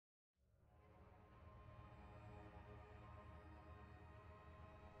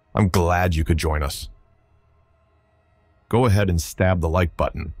I'm glad you could join us. Go ahead and stab the like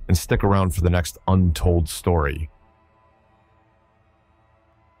button and stick around for the next untold story.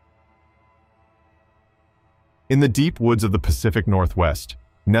 In the deep woods of the Pacific Northwest,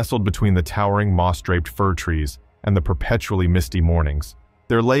 nestled between the towering moss-draped fir trees and the perpetually misty mornings,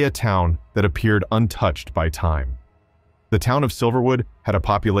 there lay a town that appeared untouched by time. The town of Silverwood had a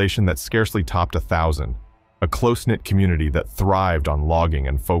population that scarcely topped 1,000, a close-knit community that thrived on logging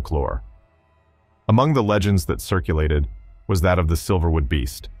and folklore. Among the legends that circulated was that of the Silverwood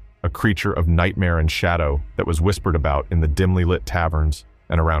Beast, a creature of nightmare and shadow that was whispered about in the dimly lit taverns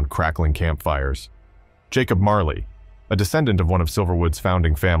and around crackling campfires. Jacob Marley, a descendant of one of Silverwood's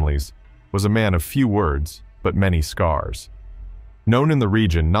founding families, was a man of few words but many scars. Known in the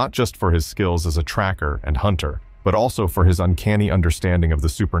region not just for his skills as a tracker and hunter, but also for his uncanny understanding of the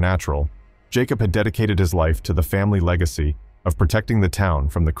supernatural, Jacob had dedicated his life to the family legacy of protecting the town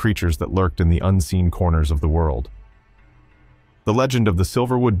from the creatures that lurked in the unseen corners of the world. The legend of the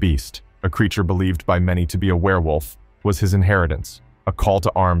Silverwood Beast, a creature believed by many to be a werewolf, was his inheritance, a call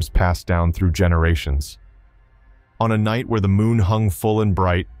to arms passed down through generations. On a night where the moon hung full and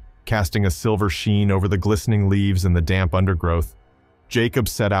bright, casting a silver sheen over the glistening leaves and the damp undergrowth, Jacob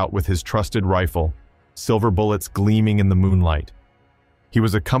set out with his trusted rifle, silver bullets gleaming in the moonlight. He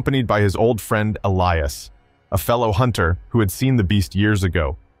was accompanied by his old friend Elias, a fellow hunter who had seen the beast years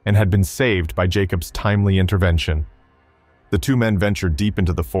ago and had been saved by Jacob's timely intervention. The two men ventured deep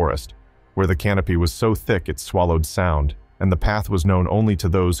into the forest, where the canopy was so thick it swallowed sound, and the path was known only to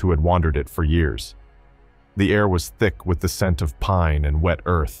those who had wandered it for years. The air was thick with the scent of pine and wet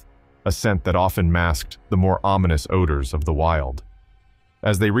earth, a scent that often masked the more ominous odors of the wild.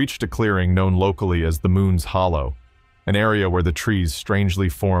 As they reached a clearing known locally as the Moon's Hollow, an area where the trees strangely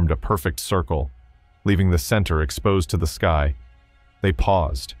formed a perfect circle, leaving the center exposed to the sky, they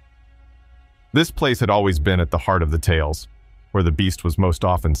paused. This place had always been at the heart of the tales, where the beast was most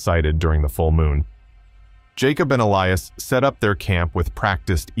often sighted during the full moon. Jacob and Elias set up their camp with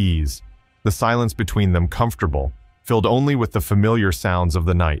practiced ease, the silence between them comfortable, filled only with the familiar sounds of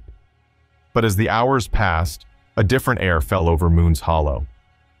the night. But as the hours passed, a different air fell over Moon's Hollow.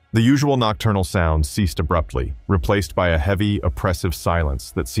 The usual nocturnal sounds ceased abruptly, replaced by a heavy, oppressive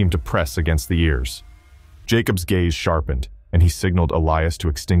silence that seemed to press against the ears. Jacob's gaze sharpened, and he signaled Elias to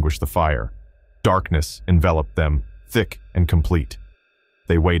extinguish the fire. Darkness enveloped them, thick and complete.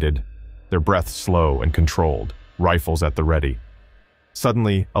 They waited, their breath slow and controlled, rifles at the ready.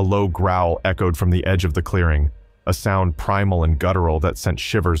 Suddenly, a low growl echoed from the edge of the clearing, a sound primal and guttural that sent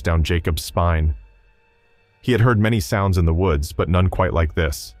shivers down Jacob's spine. He had heard many sounds in the woods, but none quite like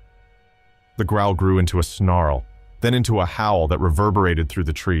this. The growl grew into a snarl, then into a howl that reverberated through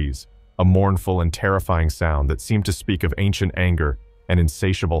the trees, a mournful and terrifying sound that seemed to speak of ancient anger and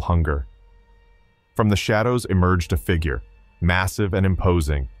insatiable hunger. From the shadows emerged a figure, massive and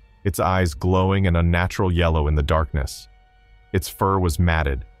imposing, its eyes glowing an unnatural yellow in the darkness. Its fur was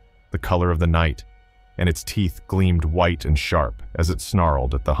matted, the color of the night, and its teeth gleamed white and sharp as it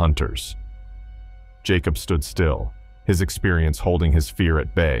snarled at the hunters. Jacob stood still, his experience holding his fear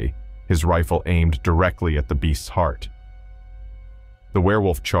at bay, his rifle aimed directly at the beast's heart. The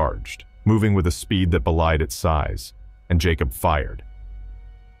werewolf charged, moving with a speed that belied its size, and Jacob fired.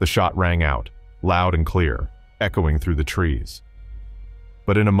 The shot rang out, loud and clear, echoing through the trees.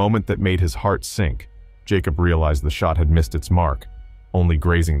 But in a moment that made his heart sink, Jacob realized the shot had missed its mark, only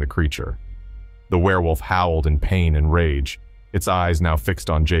grazing the creature. The werewolf howled in pain and rage, its eyes now fixed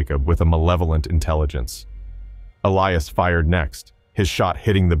on Jacob with a malevolent intelligence. Elias fired next, his shot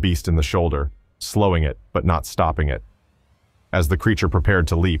hitting the beast in the shoulder, slowing it but not stopping it. As the creature prepared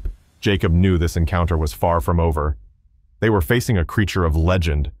to leap, Jacob knew this encounter was far from over. They were facing a creature of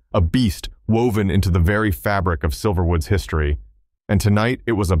legend, a beast woven into the very fabric of Silverwood's history, and tonight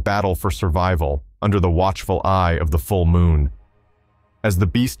it was a battle for survival under the watchful eye of the full moon. As the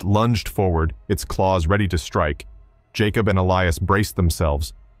beast lunged forward, its claws ready to strike, Jacob and Elias braced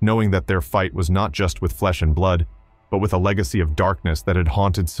themselves, knowing that their fight was not just with flesh and blood, but with a legacy of darkness that had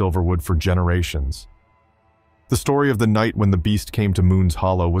haunted Silverwood for generations. The story of the night when the beast came to Moon's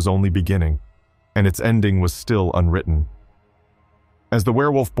Hollow was only beginning, and its ending was still unwritten. As the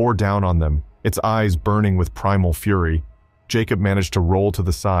werewolf bore down on them, its eyes burning with primal fury, Jacob managed to roll to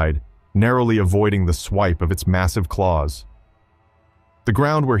the side, narrowly avoiding the swipe of its massive claws. The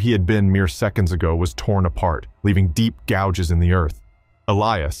ground where he had been mere seconds ago was torn apart, leaving deep gouges in the earth.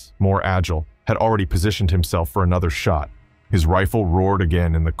 Elias, more agile, had already positioned himself for another shot. His rifle roared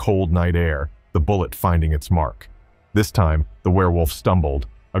again in the cold night air, the bullet finding its mark. This time, the werewolf stumbled,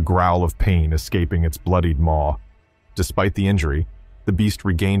 a growl of pain escaping its bloodied maw. Despite the injury, the beast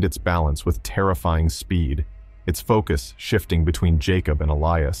regained its balance with terrifying speed, its focus shifting between Jacob and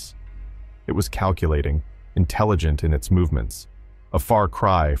Elias. It was calculating, intelligent in its movements, a far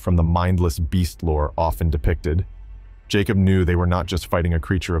cry from the mindless beast lore often depicted. Jacob knew they were not just fighting a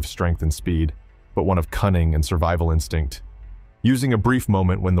creature of strength and speed, but one of cunning and survival instinct. Using a brief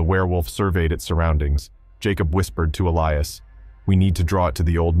moment when the werewolf surveyed its surroundings, Jacob whispered to Elias, "We need to draw it to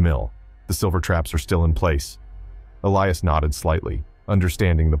the old mill. The silver traps are still in place." Elias nodded slightly,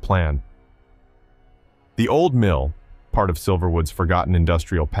 understanding the plan. The old mill, part of Silverwood's forgotten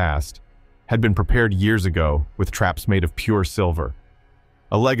industrial past, had been prepared years ago with traps made of pure silver,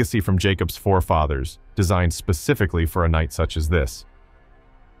 a legacy from Jacob's forefathers, designed specifically for a night such as this.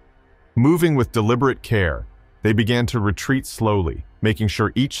 Moving with deliberate care, they began to retreat slowly, making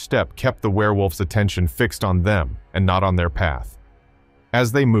sure each step kept the werewolf's attention fixed on them and not on their path.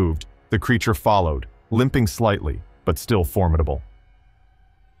 As they moved, the creature followed, limping slightly, but still formidable.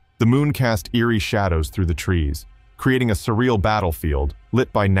 The moon cast eerie shadows through the trees, creating a surreal battlefield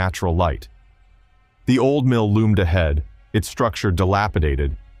lit by natural light. The old mill loomed ahead, its structure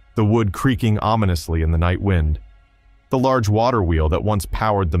dilapidated, the wood creaking ominously in the night wind. The large water wheel that once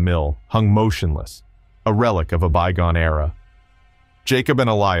powered the mill hung motionless, a relic of a bygone era. Jacob and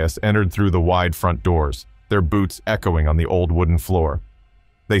Elias entered through the wide front doors, their boots echoing on the old wooden floor.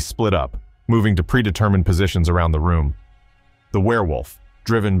 They split up, moving to predetermined positions around the room. The werewolf,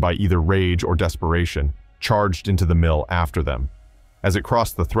 driven by either rage or desperation, charged into the mill after them. As it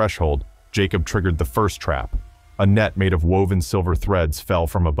crossed the threshold, Jacob triggered the first trap. A net made of woven silver threads fell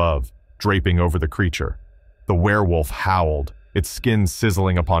from above, draping over the creature. The werewolf howled, its skin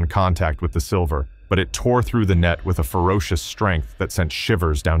sizzling upon contact with the silver, but it tore through the net with a ferocious strength that sent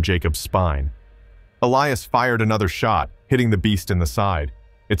shivers down Jacob's spine. Elias fired another shot, hitting the beast in the side.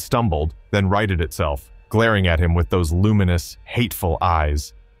 It stumbled, then righted itself, glaring at him with those luminous, hateful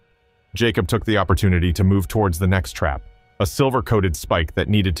eyes. Jacob took the opportunity to move towards the next trap, a silver-coated spike that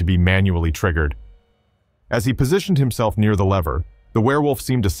needed to be manually triggered. As he positioned himself near the lever, the werewolf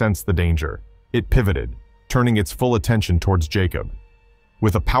seemed to sense the danger. It pivoted, turning its full attention towards Jacob.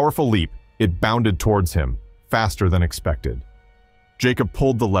 With a powerful leap, it bounded towards him, faster than expected. Jacob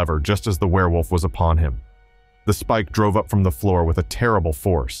pulled the lever just as the werewolf was upon him. The spike drove up from the floor with a terrible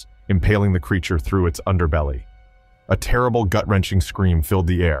force, impaling the creature through its underbelly. A terrible gut-wrenching scream filled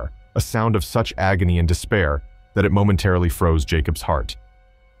the air, a sound of such agony and despair that it momentarily froze Jacob's heart.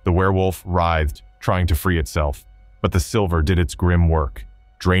 The werewolf writhed, trying to free itself, but the silver did its grim work,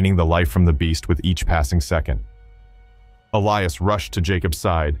 draining the life from the beast with each passing second. Elias rushed to Jacob's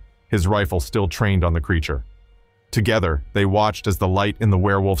side, his rifle still trained on the creature. Together, they watched as the light in the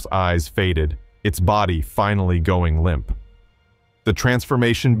werewolf's eyes faded, its body finally going limp. The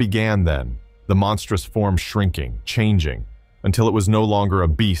transformation began then, the monstrous form shrinking, changing, until it was no longer a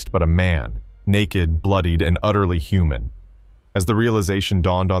beast but a man, naked, bloodied, and utterly human. As the realization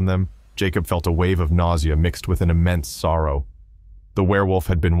dawned on them, Jacob felt a wave of nausea mixed with an immense sorrow. The werewolf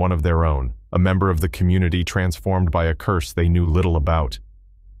had been one of their own, a member of the community transformed by a curse they knew little about.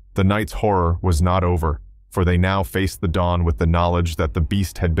 The night's horror was not over, for they now faced the dawn with the knowledge that the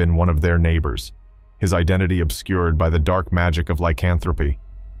beast had been one of their neighbors, his identity obscured by the dark magic of lycanthropy.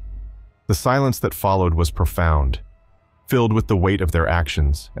 The silence that followed was profound, filled with the weight of their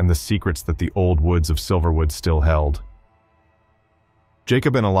actions and the secrets that the old woods of Silverwood still held.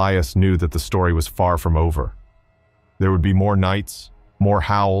 Jacob and Elias knew that the story was far from over. There would be more nights, more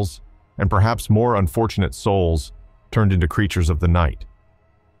howls, and perhaps more unfortunate souls turned into creatures of the night.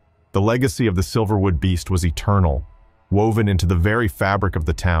 The legacy of the Silverwood beast was eternal, woven into the very fabric of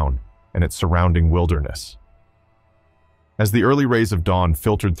the town and its surrounding wilderness. As the early rays of dawn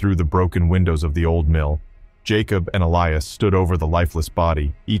filtered through the broken windows of the old mill, Jacob and Elias stood over the lifeless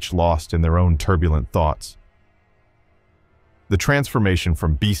body, each lost in their own turbulent thoughts. The transformation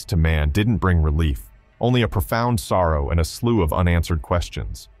from beast to man didn't bring relief, only a profound sorrow and a slew of unanswered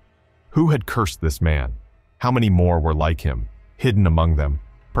questions. Who had cursed this man? How many more were like him, hidden among them,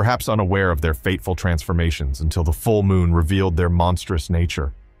 perhaps unaware of their fateful transformations until the full moon revealed their monstrous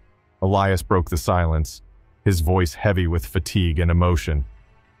nature? Elias broke the silence, his voice heavy with fatigue and emotion.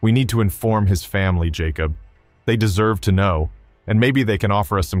 "We need to inform his family, Jacob. They deserve to know, and maybe they can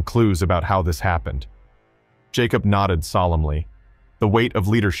offer us some clues about how this happened." Jacob nodded solemnly, the weight of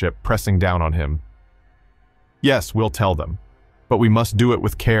leadership pressing down on him. "Yes, we'll tell them, but we must do it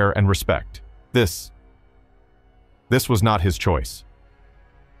with care and respect. This was not his choice."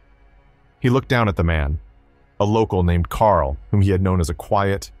 He looked down at the man, a local named Carl, whom he had known as a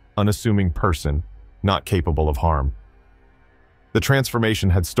quiet, unassuming person, not capable of harm. The transformation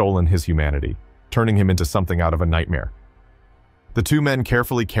had stolen his humanity, turning him into something out of a nightmare. The two men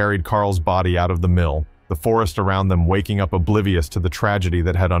carefully carried Carl's body out of the mill, the forest around them waking up oblivious to the tragedy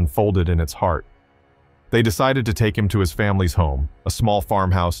that had unfolded in its heart. They decided to take him to his family's home, a small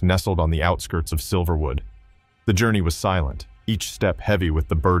farmhouse nestled on the outskirts of Silverwood. The journey was silent, each step heavy with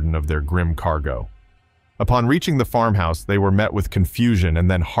the burden of their grim cargo. Upon reaching the farmhouse, they were met with confusion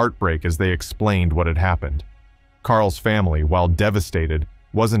and then heartbreak as they explained what had happened. Carl's family, while devastated,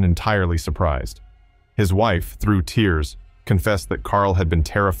 wasn't entirely surprised. His wife, through tears, confessed that Carl had been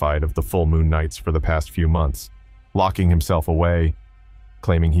terrified of the full moon nights for the past few months, locking himself away,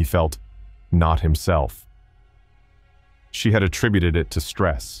 claiming he felt not himself. She had attributed it to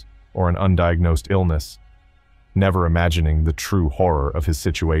stress or an undiagnosed illness, never imagining the true horror of his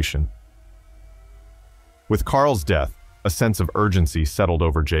situation. With Carl's death, a sense of urgency settled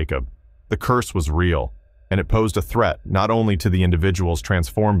over Jacob. The curse was real, and it posed a threat not only to the individuals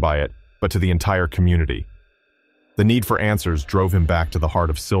transformed by it, but to the entire community. The need for answers drove him back to the heart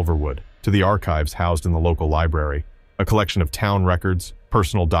of Silverwood, to the archives housed in the local library, a collection of town records,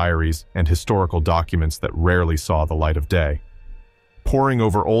 personal diaries, and historical documents that rarely saw the light of day. Poring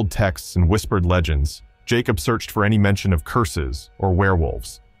over old texts and whispered legends, Jacob searched for any mention of curses or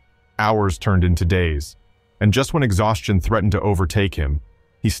werewolves. Hours turned into days, and just when exhaustion threatened to overtake him,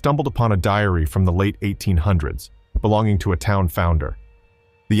 he stumbled upon a diary from the late 1800s, belonging to a town founder.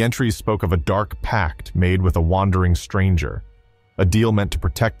 The entries spoke of a dark pact made with a wandering stranger, a deal meant to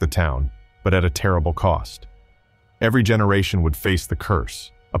protect the town, but at a terrible cost. Every generation would face the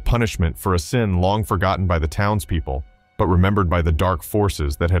curse, a punishment for a sin long forgotten by the townspeople, but remembered by the dark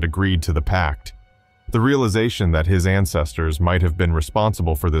forces that had agreed to the pact. The realization that his ancestors might have been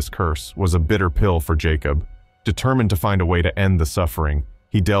responsible for this curse was a bitter pill for Jacob. Determined to find a way to end the suffering,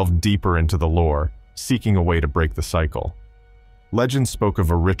 he delved deeper into the lore, seeking a way to break the cycle. Legend spoke of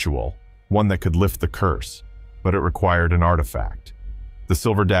a ritual, one that could lift the curse, but it required an artifact. The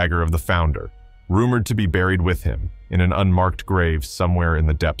silver dagger of the founder, rumored to be buried with him in an unmarked grave somewhere in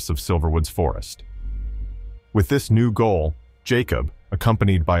the depths of Silverwood's forest. With this new goal, Jacob,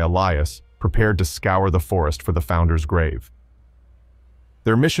 accompanied by Elias, prepared to scour the forest for the founder's grave.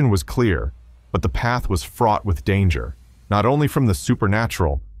 Their mission was clear, but the path was fraught with danger, not only from the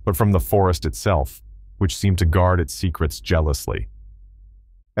supernatural, but from the forest itself, which seemed to guard its secrets jealously.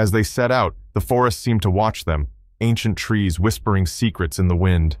 As they set out, the forest seemed to watch them, ancient trees whispering secrets in the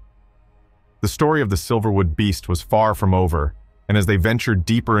wind. The story of the Silverwood beast was far from over, and as they ventured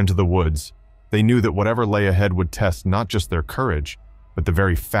deeper into the woods, they knew that whatever lay ahead would test not just their courage, but the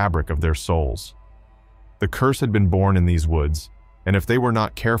very fabric of their souls. The curse had been born in these woods, and if they were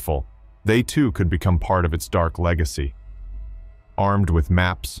not careful, they too could become part of its dark legacy. Armed with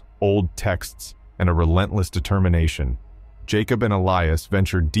maps, old texts, and a relentless determination, Jacob and Elias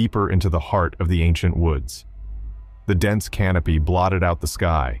ventured deeper into the heart of the ancient woods. The dense canopy blotted out the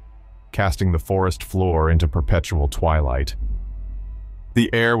sky, casting the forest floor into perpetual twilight. The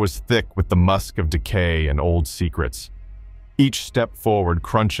air was thick with the musk of decay and old secrets, each step forward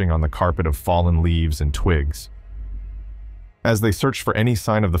crunching on the carpet of fallen leaves and twigs. As they searched for any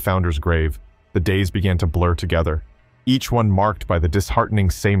sign of the founder's grave, the days began to blur together, each one marked by the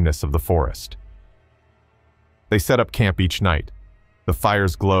disheartening sameness of the forest. They set up camp each night, the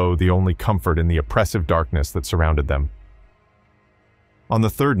fire's glow the only comfort in the oppressive darkness that surrounded them. On the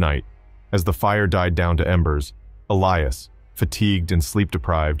third night, as the fire died down to embers, Elias, fatigued and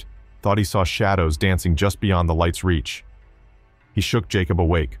sleep-deprived, thought he saw shadows dancing just beyond the light's reach. He shook Jacob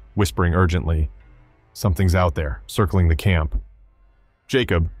awake, whispering urgently, "Something's out there, circling the camp."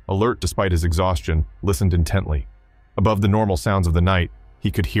 Jacob, alert despite his exhaustion, listened intently. Above the normal sounds of the night,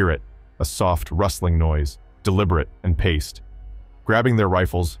 he could hear it, a soft, rustling noise, deliberate and paced. Grabbing their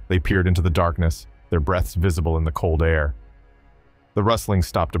rifles, they peered into the darkness, their breaths visible in the cold air. The rustling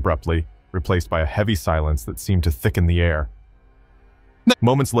stopped abruptly, replaced by a heavy silence that seemed to thicken the air.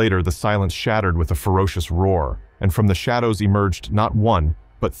 Moments later, the silence shattered with a ferocious roar, and from the shadows emerged not one,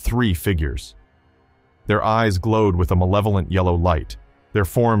 but 3 figures. Their eyes glowed with a malevolent yellow light, their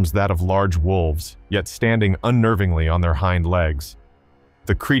forms that of large wolves, yet standing unnervingly on their hind legs.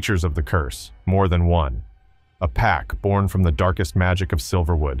 The creatures of the curse, more than one. A pack born from the darkest magic of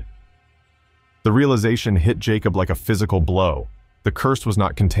Silverwood. The realization hit Jacob like a physical blow. The curse was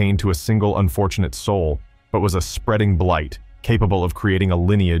not contained to a single unfortunate soul, but was a spreading blight, capable of creating a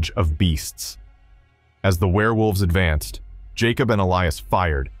lineage of beasts. As the werewolves advanced, Jacob and Elias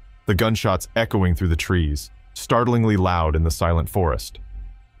fired, the gunshots echoing through the trees, startlingly loud in the silent forest.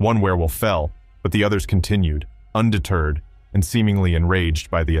 One werewolf fell, but the others continued, undeterred and seemingly enraged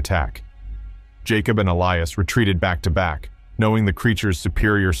by the attack. Jacob and Elias retreated back to back, knowing the creature's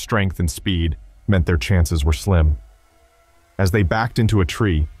superior strength and speed meant their chances were slim. As they backed into a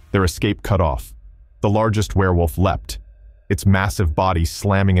tree, their escape cut off. The largest werewolf leapt, its massive body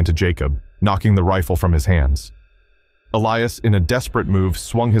slamming into Jacob, knocking the rifle from his hands. Elias, in a desperate move,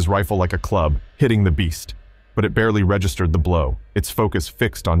 swung his rifle like a club, hitting the beast, but it barely registered the blow, its focus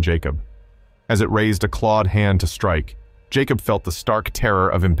fixed on Jacob. As it raised a clawed hand to strike, Jacob felt the stark terror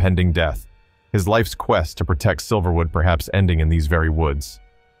of impending death, his life's quest to protect Silverwood perhaps ending in these very woods.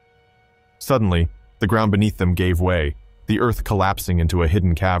 Suddenly, the ground beneath them gave way, the earth collapsing into a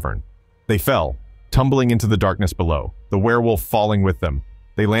hidden cavern. They fell, tumbling into the darkness below, the werewolf falling with them.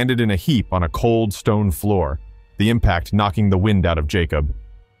 They landed in a heap on a cold stone floor, the impact knocking the wind out of Jacob.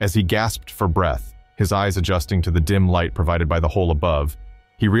 As he gasped for breath, his eyes adjusting to the dim light provided by the hole above,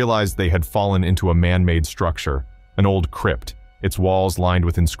 he realized they had fallen into a man-made structure, an old crypt, its walls lined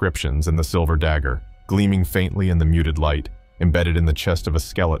with inscriptions and the silver dagger, gleaming faintly in the muted light, embedded in the chest of a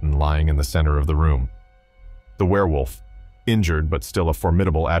skeleton lying in the center of the room. The werewolf, injured but still a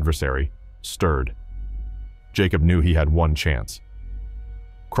formidable adversary, stirred. Jacob knew he had one chance.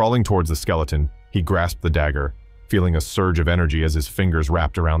 Crawling towards the skeleton, he grasped the dagger, feeling a surge of energy as his fingers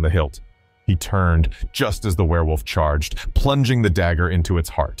wrapped around the hilt. He turned just as the werewolf charged, plunging the dagger into its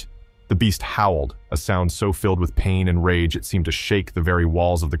heart. The beast howled, a sound so filled with pain and rage it seemed to shake the very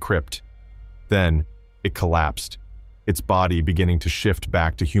walls of the crypt. Then, it collapsed, its body beginning to shift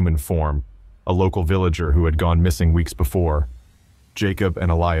back to human form, a local villager who had gone missing weeks before. Jacob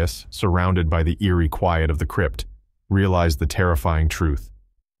and Elias, surrounded by the eerie quiet of the crypt, realized the terrifying truth.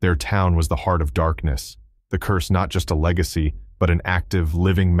 Their town was the heart of darkness, the curse not just a legacy, but an active,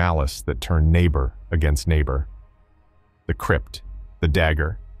 living malice that turned neighbor against neighbor. The crypt, the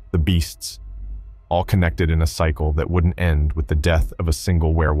dagger, the beasts, all connected in a cycle that wouldn't end with the death of a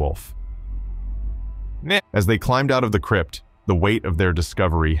single werewolf. As they climbed out of the crypt, the weight of their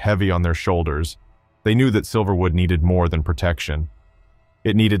discovery heavy on their shoulders, they knew that Silverwood needed more than protection.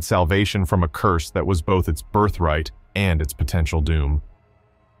 It needed salvation from a curse that was both its birthright and its potential doom.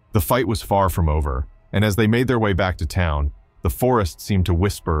 The fight was far from over, and as they made their way back to town, the forest seemed to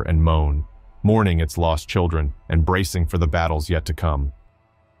whisper and moan, mourning its lost children and bracing for the battles yet to come.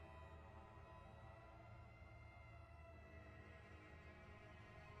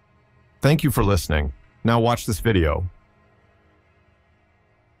 Thank you for listening. Now watch this video.